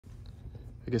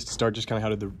I guess to start, just kind of how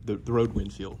did the road win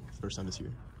feel first time this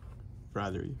year for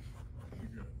either of you?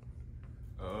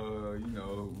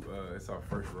 It's our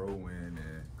first road win,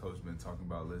 and Coach been talking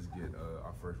about let's get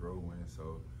our first road win.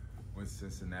 So went to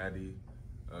Cincinnati,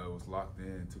 was locked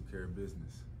in, took care of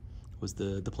business. Was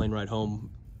the plane ride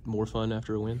home more fun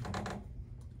after a win?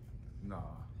 Nah.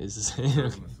 Christmas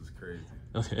was crazy.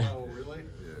 Okay. Oh, really?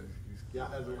 Yeah.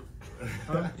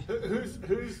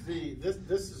 Who's the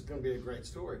this is going to be a great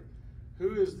story.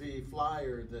 Who is the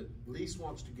flyer that least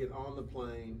wants to get on the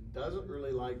plane, doesn't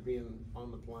really like being on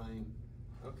the plane?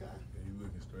 Okay. Yeah, you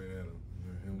looking straight at him.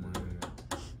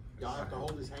 Y'all have to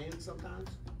hold his hand sometimes?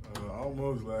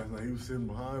 Almost last night. He was sitting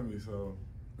behind me, so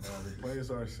the plane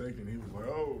started shaking. He was like,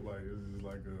 oh, like it was just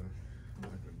like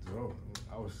a joke.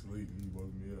 I was asleep. He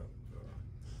woke me up.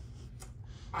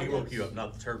 He woke you up,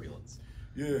 not the turbulence.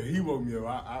 Yeah, he woke me up.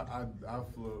 I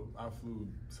flew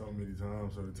so many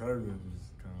times, so the turbulence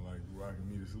was kind of like rocking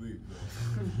me to sleep.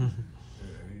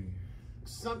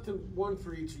 So, One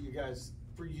for each of you guys.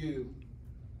 For you,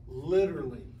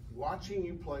 literally watching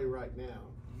you play right now,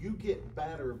 you get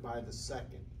better by the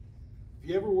second. If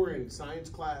you ever were in science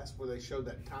class where they showed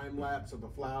that time lapse of a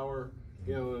flower,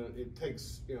 it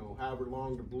takes however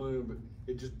long to bloom, but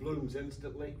it just blooms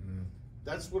instantly. Mm-hmm.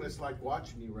 That's what it's like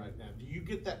watching you right now. Do you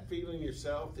get that feeling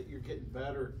yourself that you're getting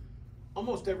better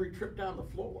almost every trip down the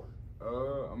floor?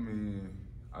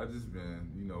 I just been,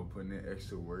 putting in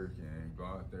extra work and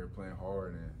going out there playing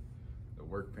hard and the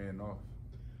work paying off.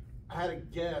 I had a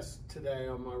guest today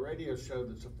on my radio show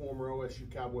that's a former OSU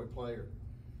Cowboy player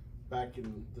back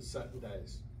in the Sutton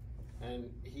days. And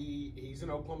he's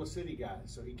an Oklahoma City guy,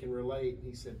 so he can relate.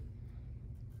 He said,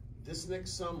 this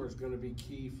next summer is going to be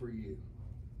key for you.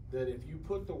 That if you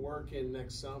put the work in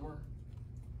next summer,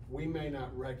 we may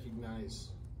not recognize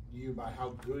you by how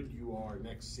good you are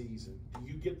next season. Do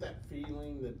you get that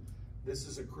feeling that this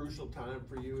is a crucial time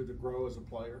for you to grow as a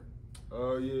player?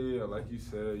 Yeah, like you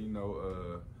said,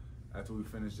 after we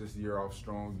finish this year off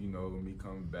strong, me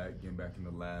coming back, getting back in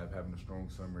the lab, having a strong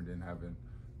summer, then having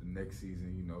the next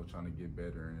season, trying to get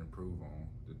better and improve on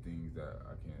the things that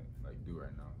I can't do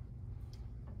right now.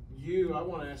 I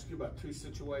want to ask you about two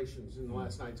situations in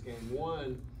last night's game.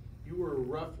 One, you were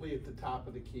roughly at the top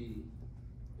of the key.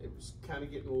 It was kind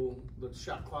of the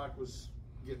shot clock was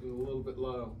getting a little bit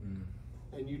low.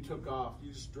 Mm-hmm. And you took off.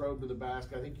 You just drove to the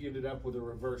basket. I think you ended up with a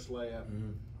reverse layup.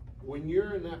 Mm-hmm. When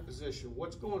you're in that position,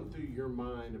 what's going through your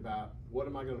mind about what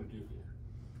am I going to do here?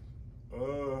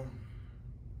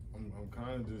 I'm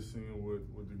kind of just seeing what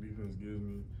the defense gives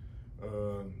me.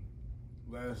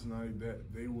 Last night,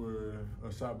 that they were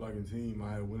a shot blocking team.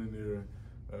 I had went in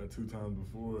there 2 times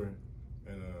before,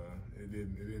 and it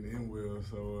didn't end well.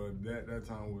 So that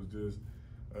time was just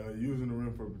using the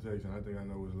rim for protection. I think I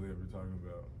know what layup you're talking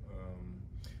about.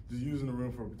 Just using the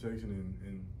rim for protection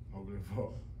and hoping it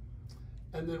fall.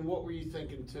 And then what were you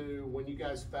thinking too when you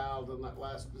guys fouled on that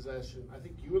last possession? I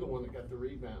think you were the one that got the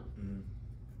rebound. Mm-hmm.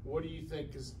 What do you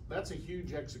think? Because that's a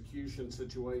huge execution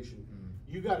situation. Mm-hmm.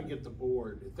 You got to get the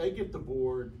board. If they get the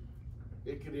board,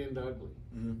 it could end ugly.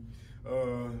 Mm-hmm.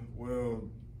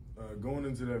 Going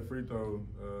into that free throw,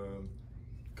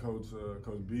 Coach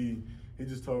B, he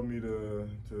just told me to.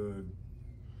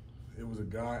 It was a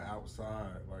guy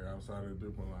outside of the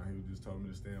 3-point line. He just told me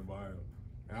to stand by him,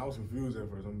 and I was confused at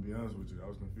first. I'm gonna be honest with you, I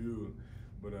was confused.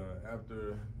 But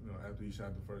after he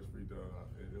shot the first free throw,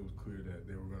 it was clear that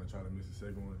they were gonna try to miss the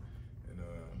second one, and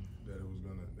that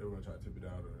they were gonna try to tip it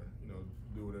out or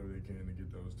do whatever they can to get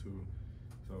those two.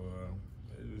 So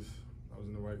I was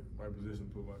in the right position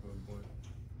to put my coach point.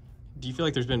 Do you feel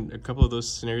like there's been a couple of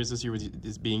those scenarios this year with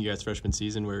this being you guys' freshman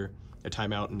season where a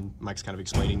timeout and Mike's kind of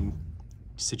explaining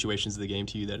situations of the game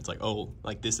to you that it's like, oh,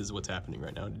 like this is what's happening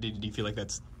right now? Do you feel like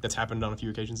that's happened on a few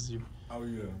occasions this year? Oh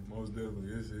yeah, most definitely.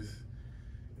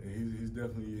 He's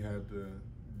definitely had to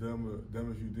dumb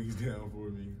a few things down for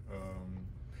me.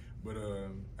 But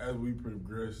as we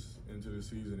progress into the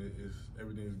season,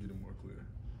 everything's getting more clear.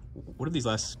 What have these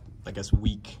last, I guess,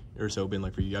 week or so been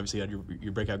like for you? You obviously had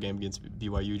your breakout game against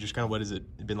BYU. Just kind of what has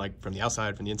it been like from the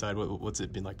outside, from the inside? What's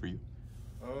it been like for you?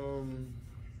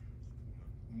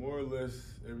 More or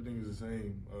less, everything is the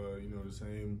same. The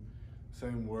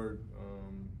same work.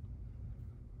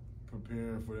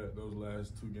 Preparing for those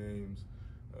last 2 games,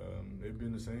 they've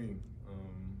been the same.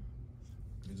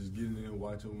 And just getting in,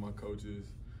 watching with my coaches,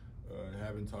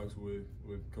 having talks with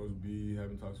Coach B,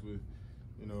 having talks with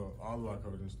all of our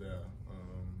coaching staff.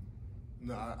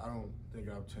 No, I don't think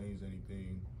I've changed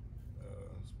anything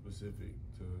specific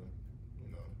to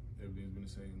everything's been the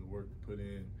same. The work put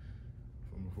in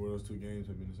from before those 2 games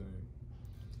have been the same.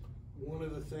 one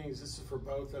of the things, this is for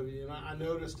both of you, and I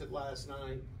noticed it last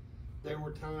night, there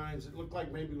were times, it looked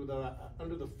like maybe with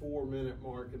under the 4-minute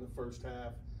mark in the first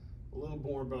half, a little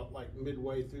more about like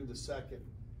midway through the second,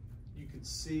 you could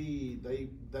see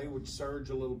they would surge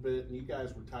a little bit, and you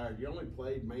guys were tired. You only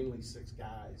played mainly 6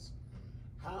 guys.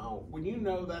 How, when you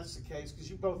know that's the case,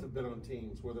 because you both have been on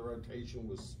teams where the rotation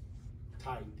was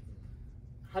tight,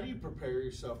 how do you prepare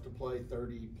yourself to play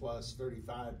 30 plus,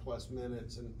 35 plus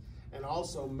minutes and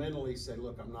also mentally say,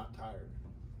 look, I'm not tired?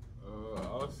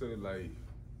 I would say, like,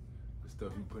 the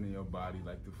stuff you put in your body,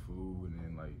 like the food,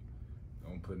 and like,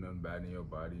 don't put nothing bad in your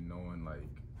body, knowing, like,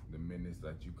 the minutes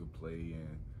that you could play.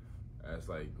 And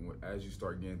as you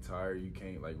start getting tired, you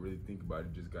can't, like, really think about it.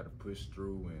 You just got to push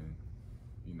through and,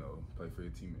 you know, play for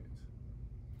your teammates.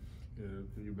 Yeah, to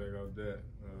piggyback off that,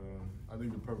 I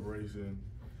think the preparation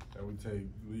that we take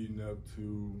leading up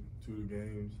to the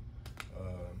games,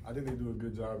 I think they do a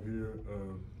good job here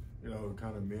of, you know,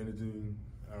 kind of managing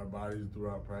our bodies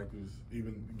throughout practice,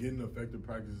 even getting effective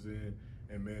practice in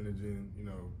and managing, you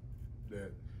know,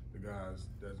 that the guys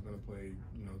that's going to play,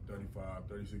 you know, 35,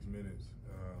 36 minutes.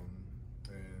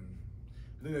 And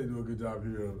I think they do a good job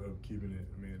here of keeping it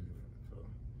and managing it. So,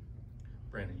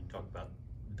 Brandon, you talked about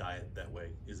diet that way.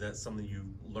 Is that something you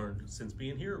learned since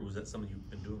being here, or was that something you've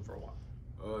been doing for a while?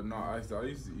 No, I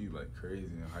used to eat like crazy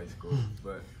in high school,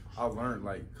 but I learned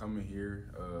like coming here,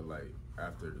 like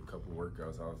after a couple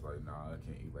workouts, I was like, nah, I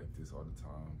can't eat like this all the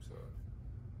time. So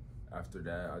after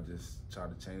that, I just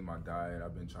tried to change my diet.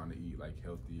 I've been trying to eat like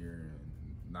healthier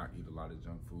and not eat a lot of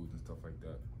junk foods and stuff like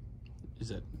that. Is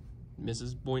that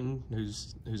Mrs. Boynton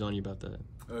who's on you about that?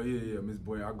 Yeah, Miss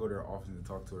Boynton. I go there often to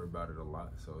talk to her about it a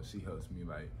lot. So she helps me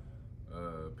like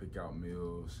pick out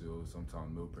meals. She'll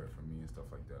sometimes meal prep for me and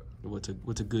stuff like that.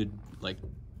 What's a good like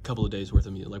couple of days worth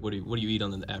of meal? Like what do you eat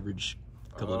on the average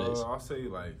couple of days? I'll say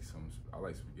like I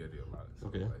like spaghetti a lot. So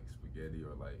okay. Like spaghetti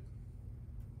or like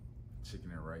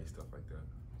chicken and rice, stuff like that.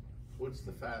 What's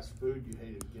the fast food you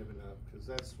hated giving up? Because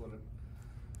that's what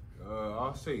it.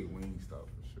 I'll say Wingstop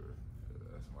for sure.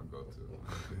 That's my go-to.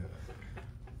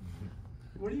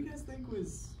 What do you guys think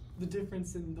was the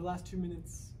difference in the last 2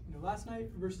 minutes, you know, last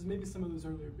night versus maybe some of those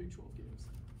earlier Big 12 games?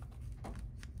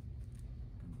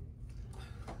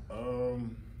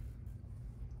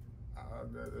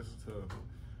 That's tough.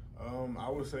 I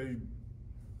would say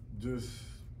just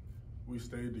we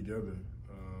stayed together.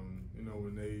 You know,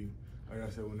 when they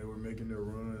were making their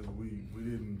runs, we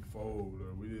didn't fold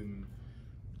or we didn't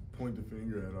point the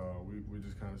finger at all. We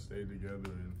just kind of stayed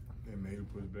together and made a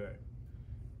push back.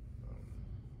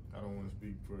 I don't want to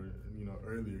speak for, you know,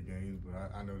 earlier games,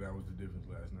 but I know that was the difference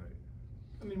last night.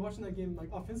 I mean, watching that game, like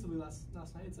offensively last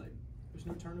night, it's like there's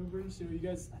no turnovers. You know, you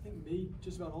guys, I think, made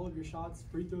just about all of your shots.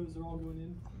 Free throws are all going in.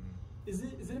 Mm-hmm.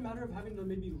 Is it a matter of having to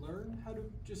maybe learn how to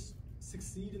just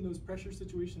succeed in those pressure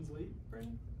situations late,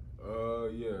 Brandon?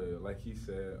 Yeah, like he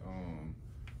said,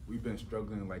 we've been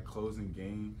struggling like closing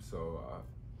games, so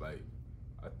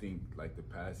I think like the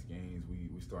past games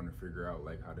we starting to figure out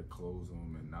like how to close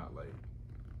them and not like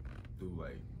do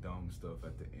like dumb stuff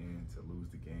at the end to lose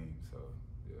the game. So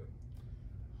yeah.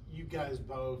 You guys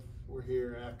both were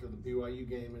here after the BYU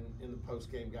game and in the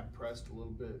post game got pressed a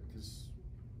little bit because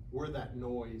we're that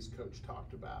noise Coach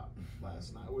talked about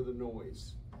last night. We're the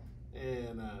noise,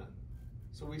 and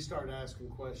so we started asking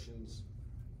questions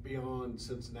beyond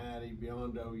Cincinnati,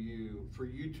 beyond OU, for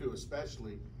you two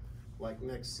especially, like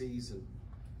next season.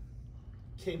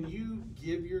 Can you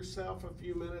give yourself a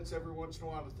few minutes every once in a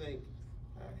while to think,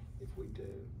 hey, if we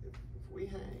do, if we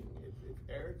hang, if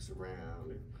Eric's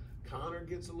around, if Connor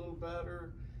gets a little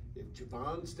better, if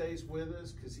Javon stays with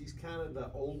us, because he's kind of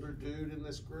the older dude in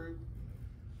this group.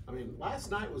 I mean,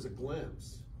 last night was a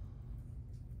glimpse,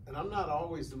 and I'm not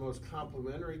always the most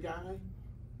complimentary guy.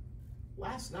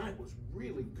 Last night was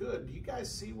really good. Do you guys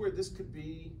see where this could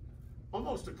be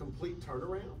almost a complete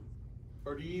turnaround?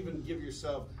 Or do you even give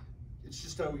yourself, it's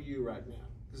just OU right now?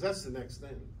 Because that's the next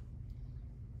thing.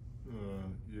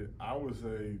 Yeah, I would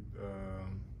say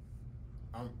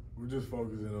we're just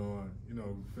focusing on, you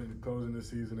know, closing the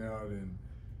season out and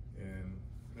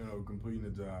you know, completing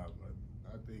the job.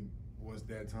 I think once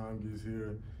that time gets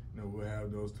here, you know, we'll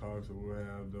have those talks or we'll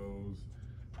have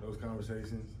those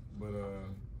conversations. But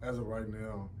as of right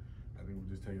now, I think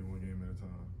we're just taking one game at a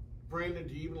time. Brandon,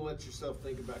 do you even let yourself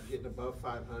think about getting above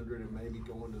 500 and maybe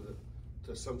going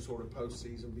to some sort of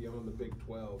postseason beyond the Big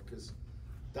 12? Because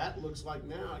that looks like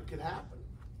now it could happen.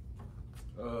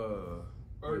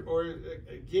 Or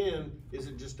again, is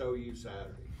it just OU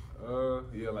Saturday?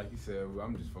 Yeah, like you said,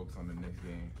 I'm just focused on the next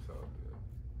game. So. Yeah.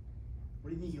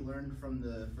 What do you think you learned from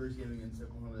the first game against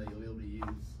Oklahoma that you'll be able to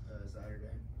use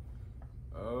Saturday?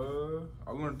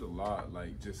 I learned a lot,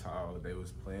 like just how they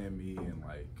was playing me and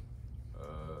like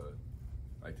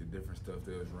the different stuff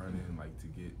they was running, like to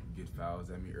get fouls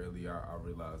at me early. I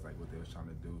realized like what they was trying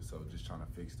to do, so just trying to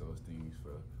fix those things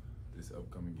for this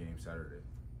upcoming game Saturday.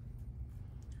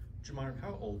 Jamyron,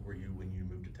 how old were you when you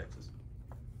moved to Texas?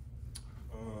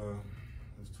 It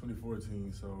was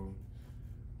 2014, so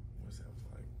what's that, was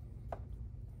like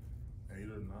 8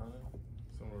 or 9,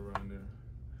 somewhere around there.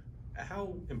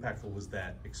 How impactful was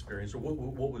that experience, or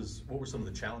what were some of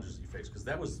the challenges you faced? Because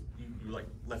that was you like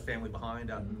left family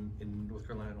behind out in North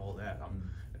Carolina and all that.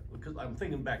 Because I'm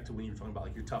thinking back to when you were talking about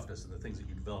like your toughness and the things that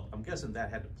you developed. I'm guessing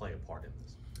that had to play a part in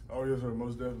this. Oh yes, sir,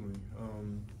 most definitely.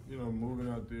 You know,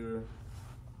 moving out there,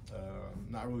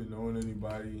 not really knowing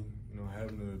anybody, you know,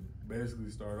 having to basically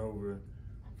start over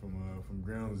from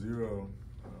ground zero,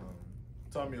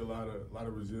 taught me a lot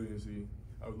of resiliency,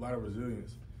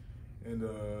 and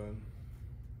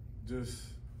just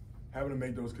having to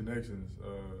make those connections.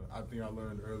 I think I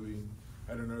learned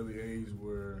at an early age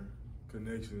where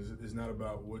connections, it's not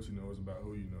about what you know, it's about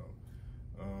who you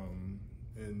know.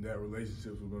 And that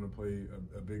relationships were going to play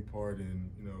a big part in,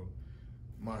 you know,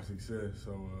 my success.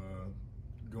 So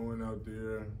going out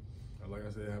there, like I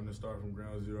said, having to start from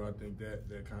ground zero, I think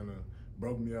that kind of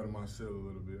broke me out of my shell a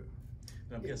little bit.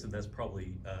 And I'm guessing that's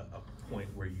probably a point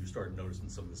where you started noticing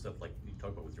some of the stuff like you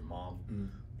talked about with your mom.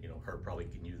 You know, her probably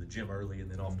getting you to the gym early and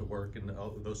then off to work and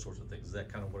those sorts of things. Is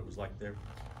that kind of what it was like there?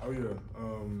 Oh yeah,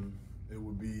 it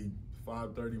would be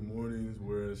 5:30 mornings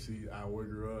where I wake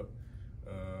her up.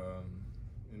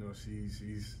 You know,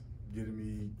 she's getting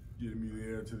me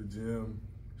there to the gym.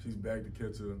 She's back to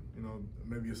catch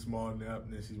maybe a small nap,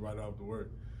 and then she's right off to work.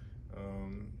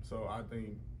 So I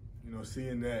think, you know,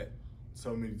 seeing that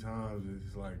so many times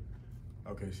is like,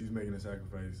 okay, she's making a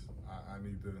sacrifice. I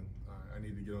need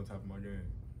to get on top of my game.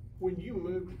 When you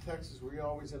moved to Texas, were you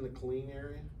always in the Killeen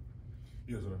area?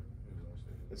 Yes, sir.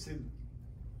 And see,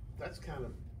 that's kind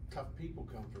of tough people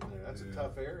come from there. That's a Yeah.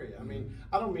 tough area. I mean,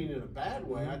 I don't mean in a bad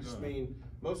way. I just mean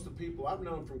most of the people I've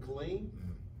known from Killeen,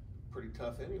 pretty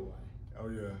tough anyway. Oh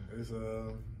yeah, it's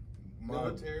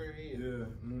Military.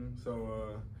 And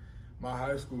So my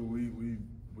high school,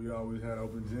 we always had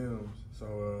open gyms.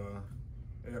 So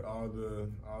all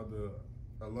the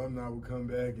alumni would come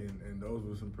back, and those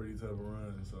were some pretty tough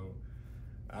runs. So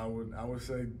I would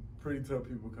say pretty tough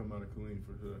people come out of Killeen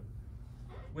for sure.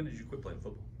 When did you quit playing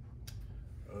football?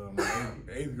 My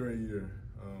eighth grade year.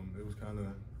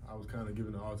 I was kind of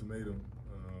given an ultimatum.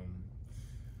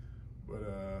 But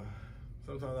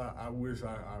sometimes I wish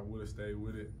I would have stayed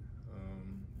with it,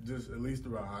 just at least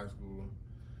throughout high school.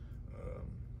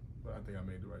 But I think I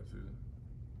made the right decision.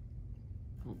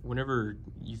 Whenever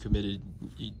you committed,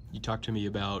 you talked to me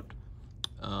about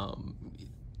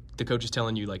the coach is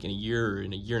telling you like in a year or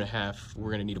in a year and a half we're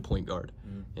going to need a point guard,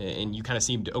 and you kind of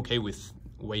seemed okay with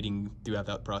waiting throughout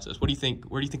that process. What do you think?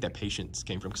 Where do you think that patience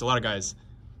came from? Because a lot of guys,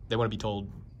 they want to be told,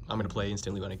 "I'm going to play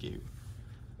instantly when I get here."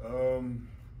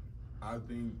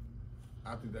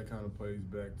 I think that kind of plays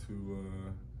back to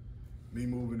me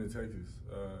moving to Texas.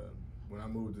 When I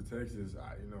moved to Texas,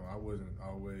 I wasn't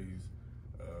always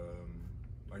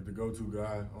like the go-to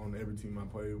guy on every team I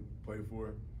played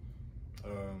for.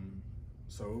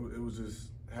 So it was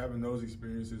just having those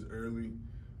experiences early,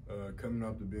 coming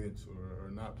off the bench or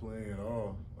not playing at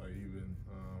all. Like even,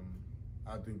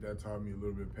 I think that taught me a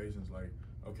little bit of patience. Like,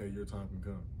 okay, your time can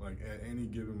come. Like at any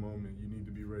given moment, you need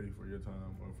to be ready for your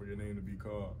time or for your name to be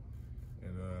called.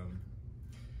 And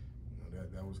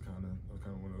that was kind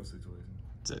of one of those situations.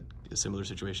 Is that a similar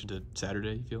situation to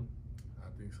Saturday, you feel? I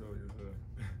think so, yes, sir.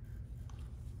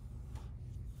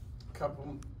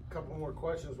 Couple more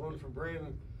questions. One for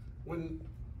Brandon.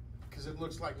 Because it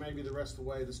looks like maybe the rest of the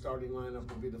way the starting lineup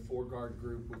will be the 4-guard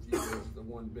group with you as the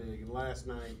 1 big. And last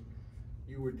night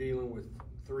you were dealing with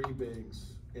 3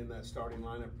 bigs in that starting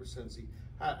lineup for Cincy.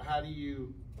 How do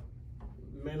you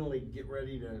mentally get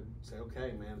ready to say,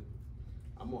 okay, man,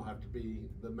 I'm going to have to be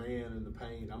the man in the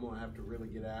paint. I'm going to have to really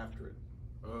get after it.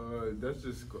 That's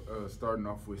just starting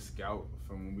off with scout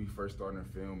from when we first started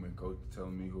film and coach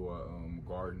telling me who I'm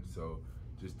guarding. So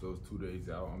just those 2 days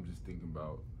out, I'm just thinking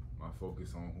about my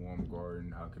focus on who I'm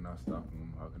guarding, how can I stop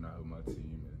them, how can I help my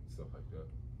team and stuff like that.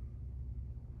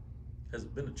 Has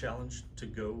it been a challenge to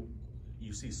go?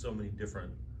 You see so many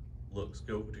different looks.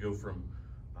 To go from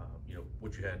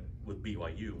what you had with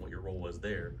BYU and what your role was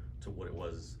there to what it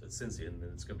was at Cincy, and then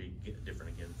it's going to be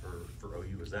different again for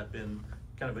OU. Has that been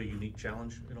kind of a unique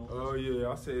challenge in all this? Oh yeah,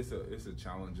 I'll say it's a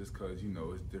challenge just because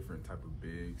it's different type of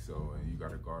big, so and you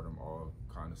got to guard them all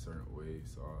kind of certain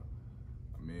ways. So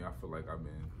I mean, I feel like I've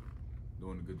been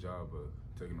doing a good job of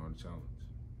taking on the challenge.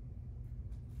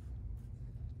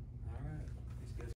 right.